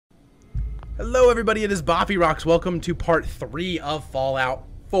Hello everybody, it is Boppy Rocks. Welcome to part 3 of Fallout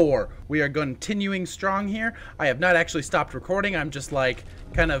 4. We are continuing strong here. I have not actually stopped recording. I'm just like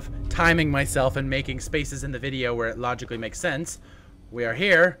kind of timing myself and making spaces in the video where it logically makes sense. We are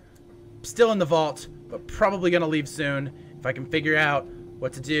here, still in the vault, but probably gonna leave soon. If I can figure out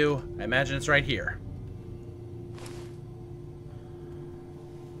what to do, I imagine it's right here.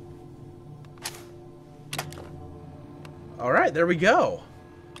 Alright, there we go.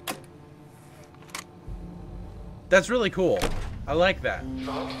 That's really cool. I like that.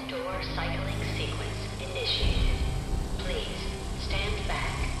 Vault door cycling sequence initiated. Please stand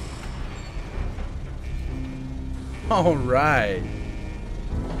back. All right.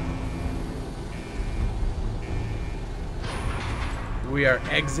 We are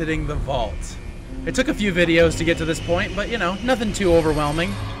exiting the vault. It took a few videos to get to this point, but you know, nothing too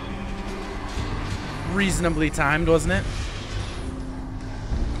overwhelming. Reasonably timed, wasn't it?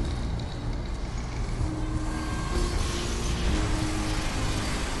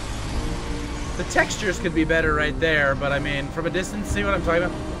 The textures could be better right there, but I mean, from a distance, see what I'm talking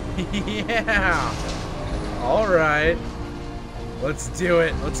about? Yeah! Alright. Let's do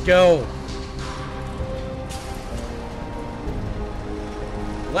it. Let's go.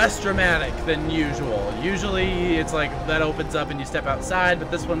 Less dramatic than usual. Usually, it's like that opens up and you step outside, but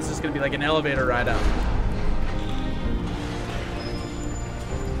this one's just gonna be like an elevator ride up.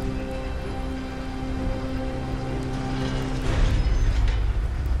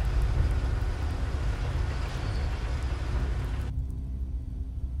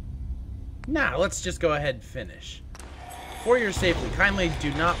 Now, let's just go ahead and finish. For your safety, kindly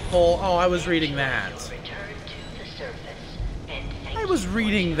do not pull... Oh, I was reading that. I was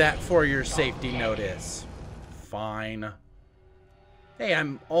reading that for your safety notice. Fine. Hey,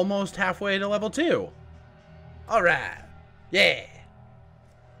 I'm almost halfway to level 2. Alright. Yeah.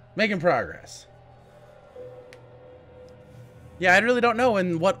 Making progress. Yeah, I really don't know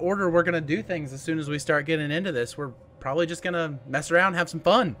in what order we're going to do things as soon as we start getting into this. We're probably just going to mess around, have some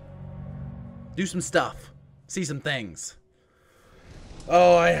fun. Do some stuff. See some things.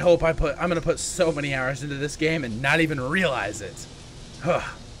 Oh, I hope I'm gonna put so many hours into this game and not even realize it. Huh.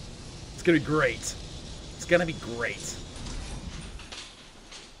 It's gonna be great. It's gonna be great.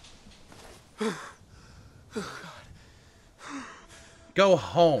 Go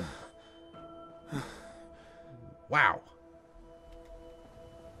home. Wow.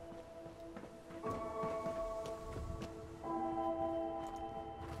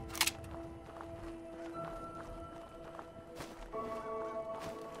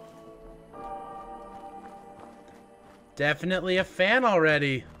 Definitely a fan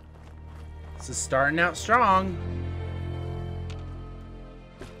already. This is starting out strong.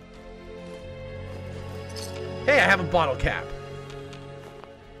 Hey, I have a bottle cap.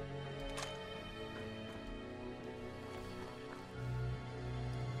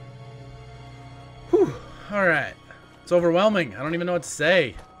 Whew. Alright. It's overwhelming. I don't even know what to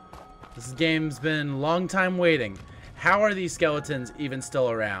say. This game's been a long time waiting. How are these skeletons even still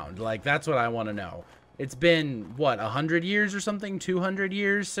around? Like, that's what I want to know. It's been, what, 100 years or something? 200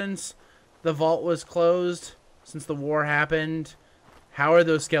 years since the vault was closed? Since the war happened? How are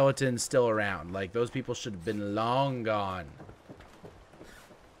those skeletons still around? Like, those people should have been long gone.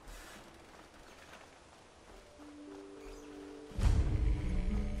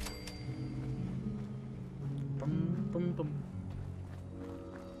 Bum, bum, bum.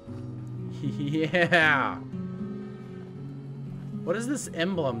 Yeah! What is this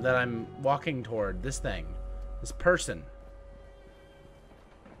emblem that I'm walking toward? This thing. This person.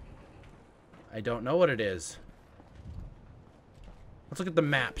 I don't know what it is. Let's look at the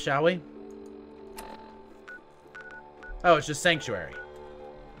map, shall we? Oh, it's just sanctuary.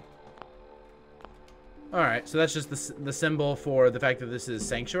 Alright, so that's just the symbol for the fact that this is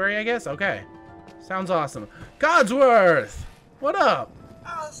sanctuary, I guess? Okay. Sounds awesome. Codsworth! What up?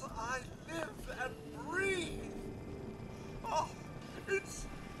 As I live and breathe. Oh, it's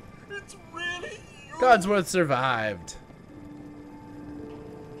really you. Codsworth survived.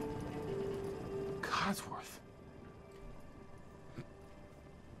 Codsworth?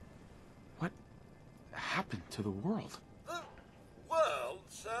 What happened to the world? The world,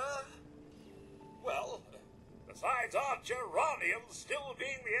 sir? Well, besides our geraniums still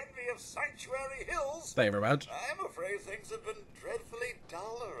being the envy of Sanctuary Hills, Thank you very much. I'm afraid things have been dreadfully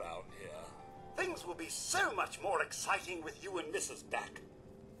dull around here. Things will be so much more exciting with you and Mrs. back.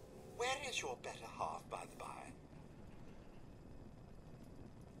 Where is your better half, by the by?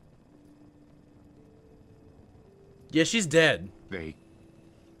 Yeah, she's dead. They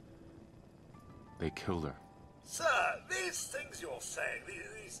killed her. Sir, these things you're saying,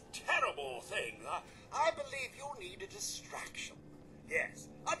 these terrible things, I believe you need a distraction. Yes,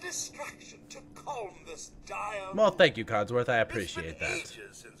 a distraction to calm this dire... Well, thank you, Codsworth. I appreciate that. It's been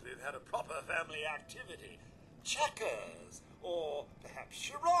ages since we've had a proper family activity. Checkers, or perhaps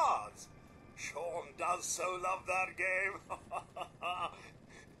charades. Sean does so love that game.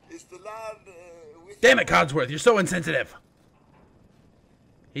 Is the lad with... Damn it, Codsworth. You're so insensitive.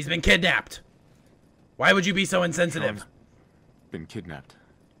 He's been kidnapped. Why would you be so insensitive? Sean's been kidnapped.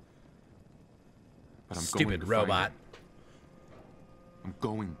 But I'm going Stupid to robot. find him. I'm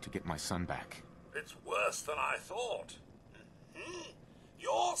going to get my son back. It's worse than I thought.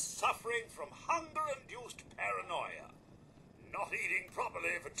 You're suffering from hunger-induced paranoia. Not eating properly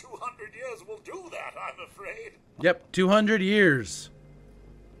for 200 years will do that, I'm afraid. Yep, 200 years.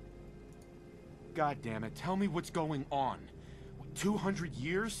 God damn it, tell me what's going on. 200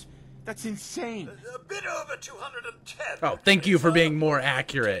 years? That's insane. A bit over 210. Oh, thank you for being more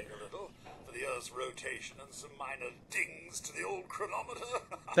accurate. A little for the Earth's rotation and some minor dings to the old chronometer.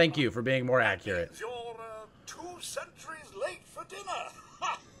 Thank you for being more accurate. You're 2 centuries late for dinner.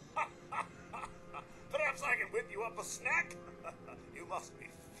 Perhaps I can whip you up a snack? You must be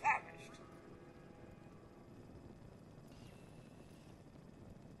famished.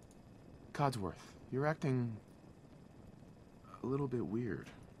 Codsworth, you're acting a little bit weird.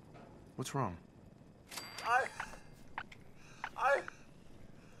 What's wrong?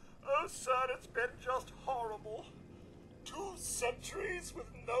 Oh, sir, it's been just horrible. 2 centuries with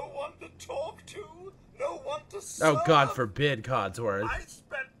no one to talk to, no one to serve. Oh, God forbid, Codsworth. I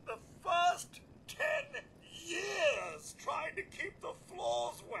spent the first 10 years trying to keep the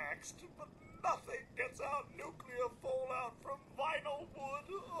floors waxed, but nothing gets out nuclear fallout from vinyl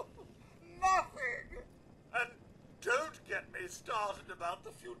wood. Nothing! And don't get me started about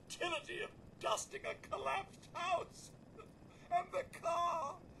the futility of dusting a collapsed house. And the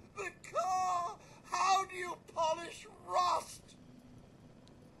car! How do you polish rust?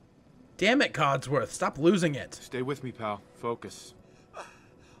 Damn it, Codsworth. Stop losing it. Stay with me, pal. Focus.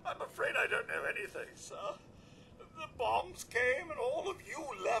 I'm afraid I don't know anything, sir. The bombs came and all of you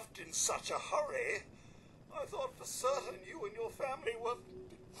left in such a hurry. I thought for certain you and your family were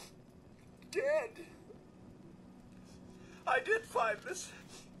dead. I did find this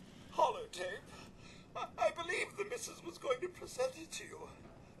holotape. I believe the missus was going to present it to you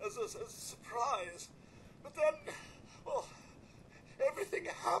as a surprise. But then, well, everything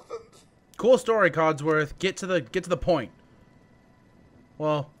happened. Cool story, Codsworth. Get to the point.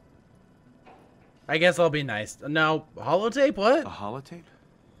 Well, I guess I'll be nice. No, holotape? What? A holotape?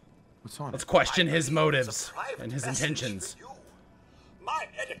 What's on Let's it? question his It's a motives private and his message intentions. for you. My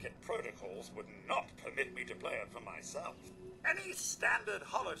etiquette protocols would not permit me to play it for myself. Any standard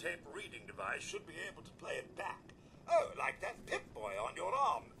holotape reading device should be able to play it back. Oh, like that Pip-Boy on your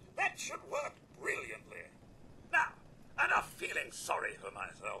arm. That should work brilliantly. Now, enough feeling sorry for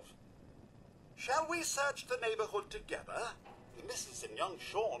myself. Shall we search the neighborhood together? The Mrs. and young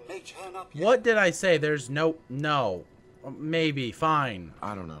Sean may turn up here. What did I say? There's no. Maybe. Fine.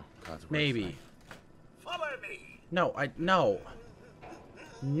 I don't know. Codsworth. Maybe. Follow me. No,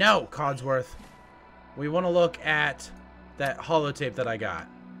 No, Codsworth. We want to look at that holotape that I got.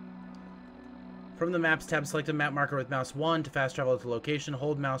 From the Maps tab, select a map marker with mouse 1 to fast travel to the location.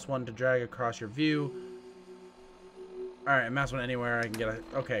 Hold mouse 1 to drag across your view. Alright, mouse 1 anywhere. I can get a...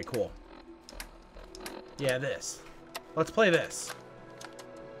 Okay, cool. Yeah, this. Let's play this.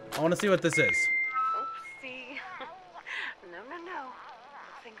 I want to see what this is. Oopsie. No.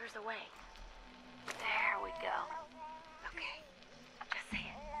 Fingers away. There we go. Okay. Just say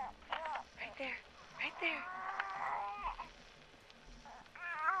it. Right there. Right there.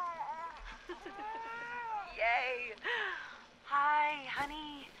 Yay. Hi,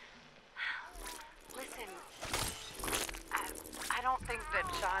 honey. Listen, I don't think that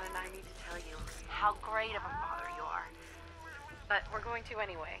Sean and I need to tell you how great of a father you are. But we're going to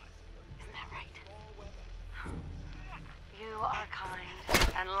anyway. Isn't that right? You are kind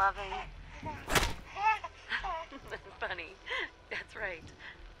and loving. Funny. That's right.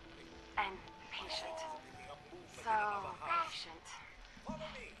 And patient. So patient.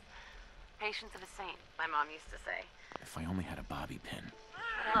 Patience of a saint, my mom used to say. If I only had a bobby pin.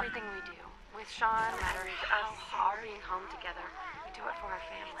 But everything we do, with Sean, no matter us all being home together, we do it for our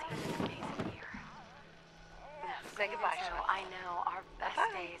family. Amazing year. Say goodbye, Sean. I know our best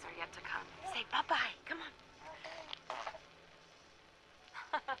days are yet to come. Say bye-bye. Come on.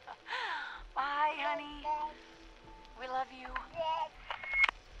 Bye, honey. We love you.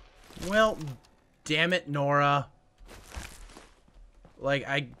 Well, damn it, Nora. Like,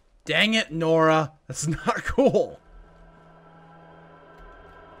 Dang it, Nora. That's not cool.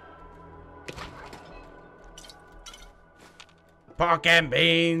 Pork and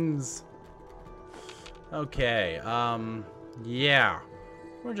beans. Okay, yeah.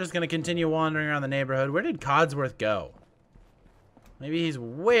 We're just gonna continue wandering around the neighborhood. Where did Codsworth go? Maybe he's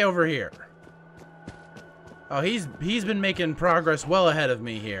way over here. Oh, he's been making progress well ahead of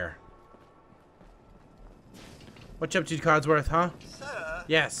me here. What you up to, Codsworth, huh? Sir?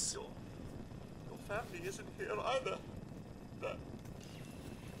 Yes. Your family isn't here either.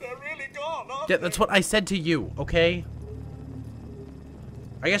 They're really gone, aren't Yeah, they? that's what I said to you, okay?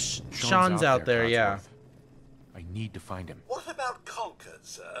 I guess Sean's out there, yeah. Codsworth. I need to find him. What about Concord,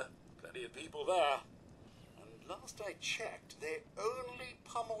 sir? Plenty of people there. And last I checked, they only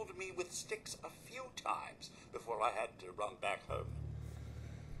pummeled me with sticks a few times before I had to run back home.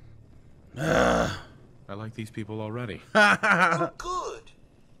 I like these people already. Oh, good.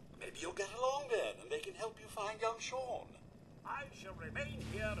 Maybe you'll get along then, and they can help you find young Sean. I shall remain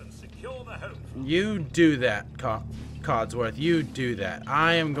here and secure the home. You do that, Codsworth. You do that.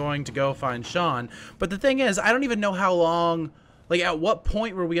 I am going to go find Sean. But the thing is, I don't even know how long... Like, at what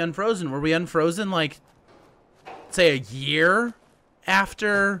point were we unfrozen? Were we unfrozen, like, say, a year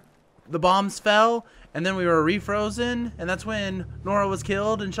after the bombs fell? And then we were refrozen? And that's when Nora was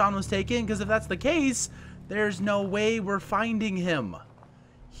killed and Sean was taken? Because if that's the case, there's no way we're finding him.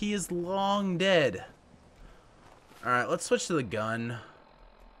 He is long dead. Alright, let's switch to the gun.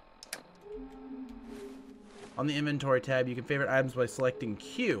 On the inventory tab, you can favorite items by selecting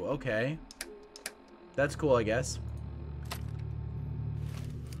Q. Okay. That's cool, I guess.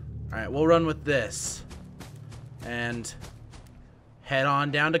 Alright, we'll run with this. And head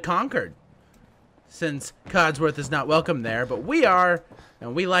on down to Concord. Since Codsworth is not welcome there, but we are,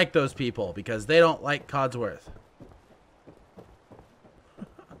 and we like those people because they don't like Codsworth.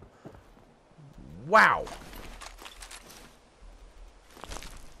 Wow.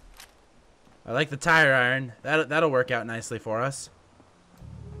 I like the tire iron. That'll work out nicely for us.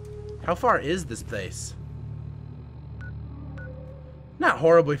 How far is this place? Not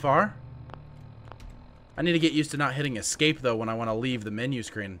horribly far. I need to get used to not hitting escape though when I want to leave the menu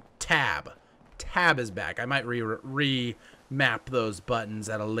screen. Tab. Tab is back. I might remap those buttons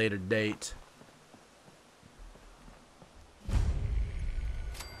at a later date.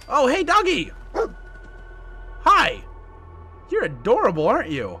 Oh, hey, doggy! Hi! You're adorable,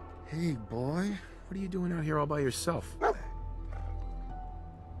 aren't you? Hey, boy. What are you doing out here all by yourself?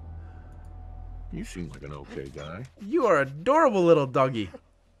 You seem like an okay guy. You are adorable little doggy.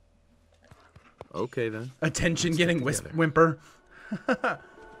 Okay, then. Attention getting whimper.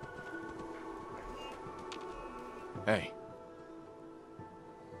 Hey.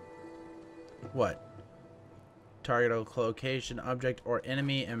 What? Target a location, object, or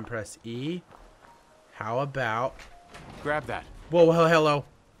enemy and press E. How about... Grab that. Whoa, hello.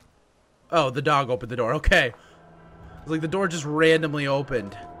 Oh, the dog opened the door. Okay. It's like the door just randomly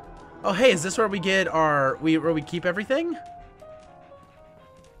opened. Oh, hey, is this where we get our... where we keep everything?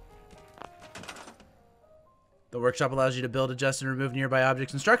 The workshop allows you to build, adjust, and remove nearby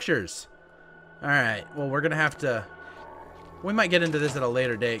objects and structures. Alright, well, we're going to have to... We might get into this at a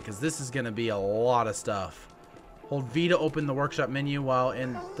later date, because this is going to be a lot of stuff. Hold V to open the workshop menu while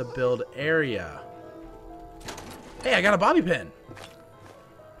in the build area. Hey, I got a bobby pin.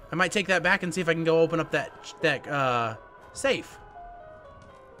 I might take that back and see if I can go open up that safe.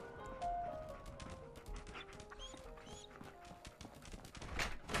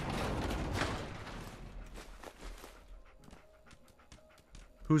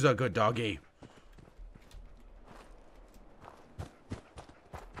 Who's a good doggy?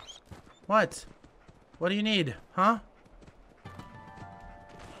 What? What do you need? Huh?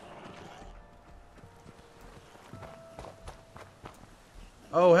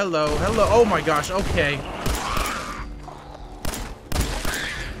 Oh, hello. Hello. Oh my gosh. Okay.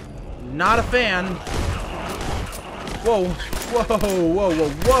 Not a fan. Whoa. Whoa. Whoa. Whoa.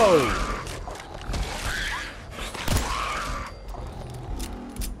 Whoa.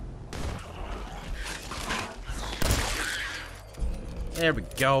 There we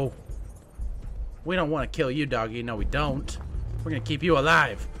go. We don't want to kill you, doggy. No, we don't. We're going to keep you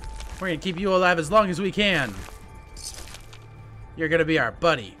alive. We're going to keep you alive as long as we can. You're going to be our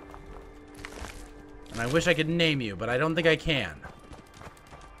buddy. And I wish I could name you, but I don't think I can.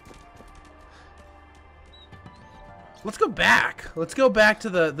 Let's go back. Let's go back to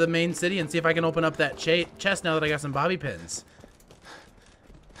the main city and see if I can open up that chest now that I got some bobby pins.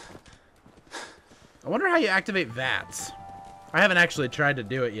 I wonder how you activate VATS. I haven't actually tried to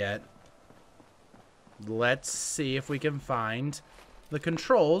do it yet. Let's see if we can find the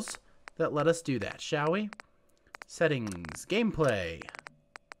controls that let us do that, shall we? Settings, gameplay.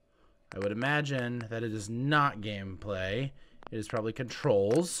 I would imagine that it is not gameplay. It is probably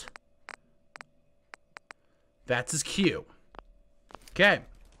controls. That's his cue. Okay.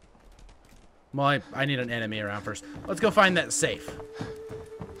 Well, I need an enemy around first. Let's go find that safe.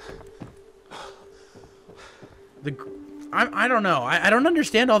 I don't know. I don't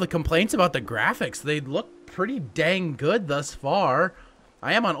understand all the complaints about the graphics. They look pretty dang good thus far.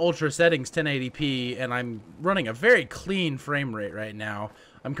 I am on ultra settings 1080p, and I'm running a very clean frame rate right now.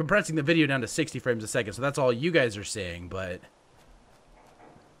 I'm compressing the video down to 60 frames a second, so that's all you guys are seeing, but...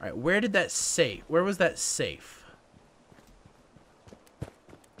 Alright, where did that safe? Where was that safe?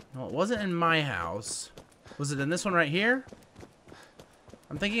 Well, it wasn't in my house. Was it in this one right here?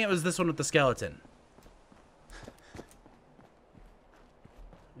 I'm thinking it was this one with the skeleton.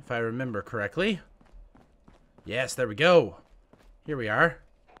 If I remember correctly. Yes, there we go. Here we are.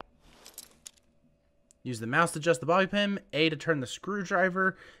 Use the mouse to adjust the bobby pin. A to turn the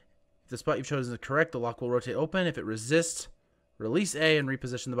screwdriver. If the spot you've chosen is correct, the lock will rotate open. If it resists, release A and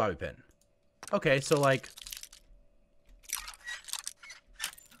reposition the bobby pin. Okay, so like...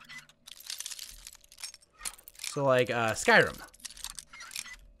 Skyrim.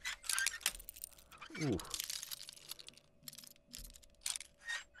 Ooh.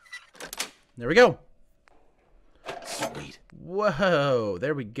 There we go. Sweet. Whoa,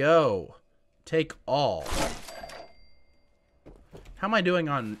 there we go. Take all. How am I doing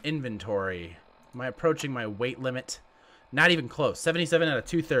on inventory? Am I approaching my weight limit? Not even close. 77 out of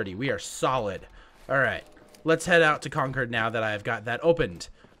 230. We are solid. All right. Let's head out to Concord now that I've got that opened.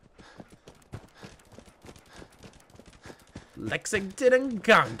 Lexington and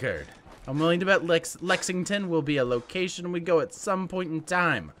Concord. I'm willing to bet Lexington will be a location we go at some point in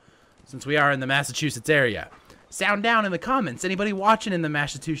time, since we are in the Massachusetts area. Sound down in the comments. Anybody watching in the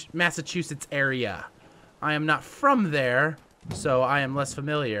Massachusetts area? I am not from there, so I am less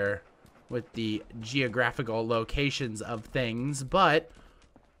familiar with the geographical locations of things, but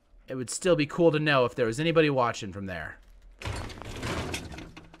it would still be cool to know if there was anybody watching from there.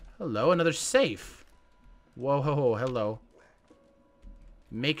 Hello, another safe. Whoa, hello.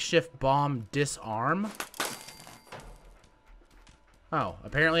 Makeshift bomb disarm. Oh,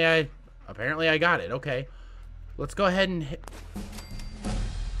 apparently I got it. Okay. Let's go ahead and hit.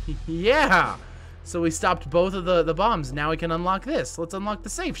 Yeah! So we stopped both of the bombs. Now we can unlock this. Let's unlock the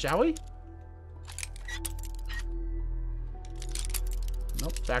safe, shall we?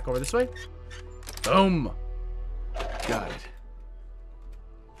 Nope, back over this way. Boom! Got it.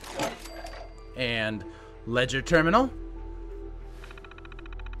 And ledger terminal.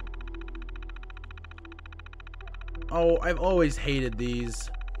 Oh, I've always hated these.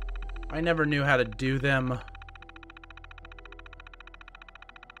 I never knew how to do them.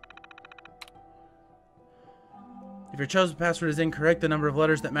 If your chosen password is incorrect, the number of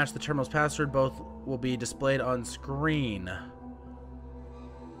letters that match the terminal's password both will be displayed on screen.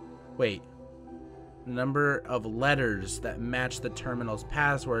 Wait. The number of letters that match the terminal's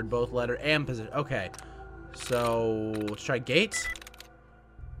password, both letter and position. Okay. So, let's try gate.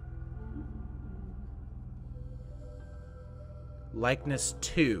 Likeness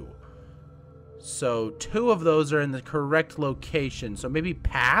 2. So 2 of those are in the correct location. So maybe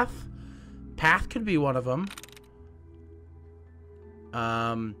path? Path could be one of them.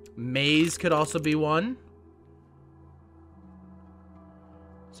 Maze could also be one.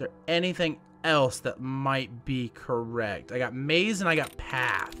 Is there anything else that might be correct? I got maze and I got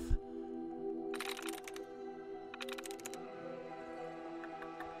path.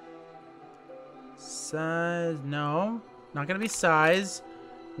 Size, no. Not gonna be size.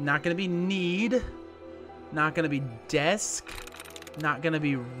 Not gonna be need. Not gonna be desk. Not gonna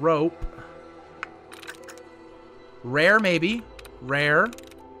be rope. Rare, maybe. Rare.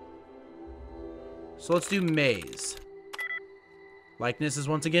 So let's do maze. Likeness is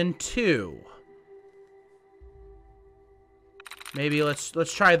once again 2. Maybe let's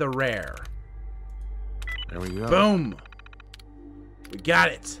try the rare. There we go. Boom. We got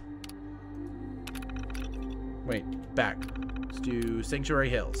it. Wait, back. Let's do Sanctuary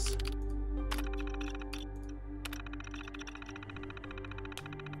Hills.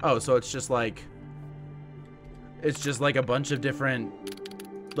 Oh, so it's just like a bunch of different,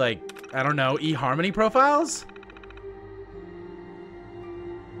 like, I don't know, eHarmony profiles?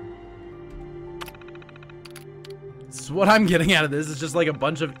 This is what I'm getting out of this. It's just like a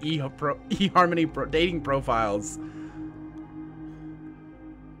bunch of eHarmony dating profiles.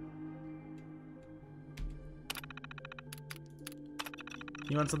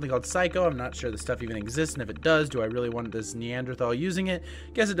 You want something called Psycho? I'm not sure the stuff even exists, and if it does, do I really want this Neanderthal using it?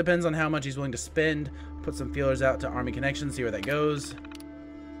 Guess it depends on how much he's willing to spend. Put some feelers out to Army Connections, see where that goes.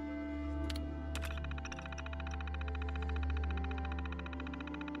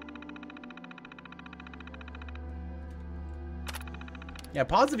 Yeah,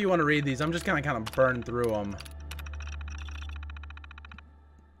 pause if you want to read these. I'm just gonna kind of burn through them.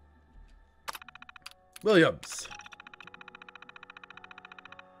 Williams.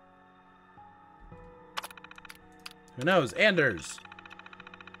 Who knows? Anders.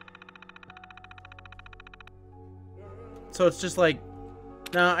 So it's just like,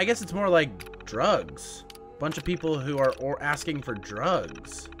 no, I guess it's more like drugs. Bunch of people who are asking for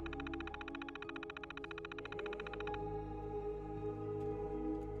drugs.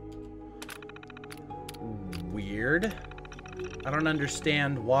 Weird. I don't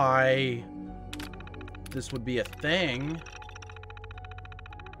understand why this would be a thing.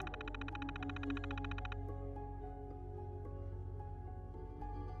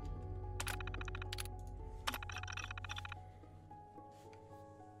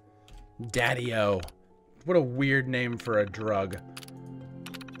 Daddy-O. What a weird name for a drug.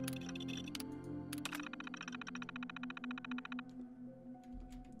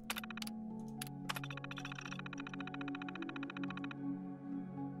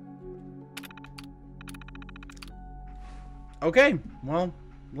 Okay, well,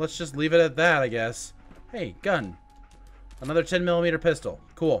 let's just leave it at that, I guess. Hey, gun. Another 10mm pistol.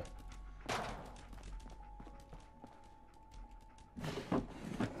 Cool.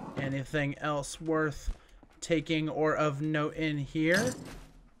 Anything else worth taking or of note in here?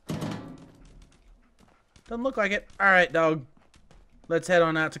 Doesn't look like it. Alright, dog. Let's head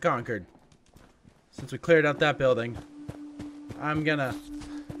on out to Concord. Since we cleared out that building. I'm gonna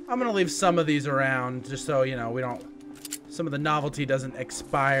leave some of these around just so, you know, we don't... some of the novelty doesn't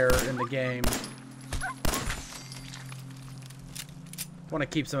expire in the game. Want to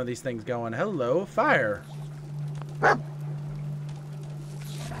keep some of these things going. Hello, fire.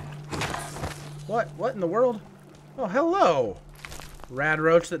 What in the world? Oh, hello. Rad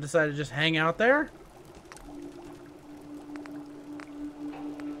roach that decided to just hang out there.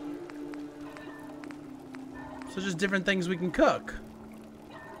 So just different things we can cook.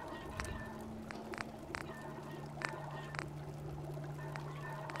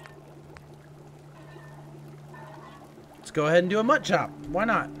 Let's go ahead and do a mutt chop. Why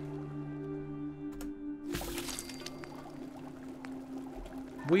not?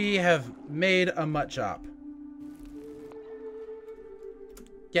 We have made a mutt chop.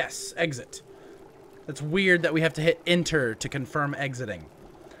 Yes, exit. That's weird that we have to hit enter to confirm exiting.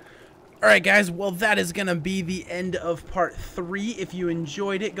 Alright guys, well that is going to be the end of part 3. If you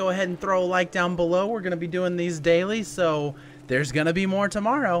enjoyed it, go ahead and throw a like down below. We're going to be doing these daily, so there's going to be more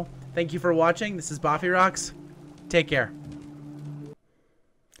tomorrow. Thank you for watching. This is BoffyRocks. Take care.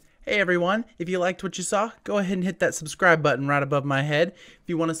 Hey everyone, if you liked what you saw, go ahead and hit that subscribe button right above my head. If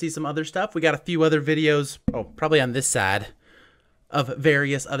you want to see some other stuff, we got a few other videos, oh, probably on this side, of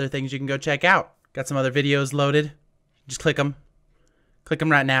various other things you can go check out. Got some other videos loaded. Just click them. Click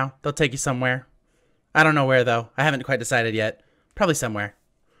them right now. They'll take you somewhere. I don't know where though. I haven't quite decided yet. Probably somewhere.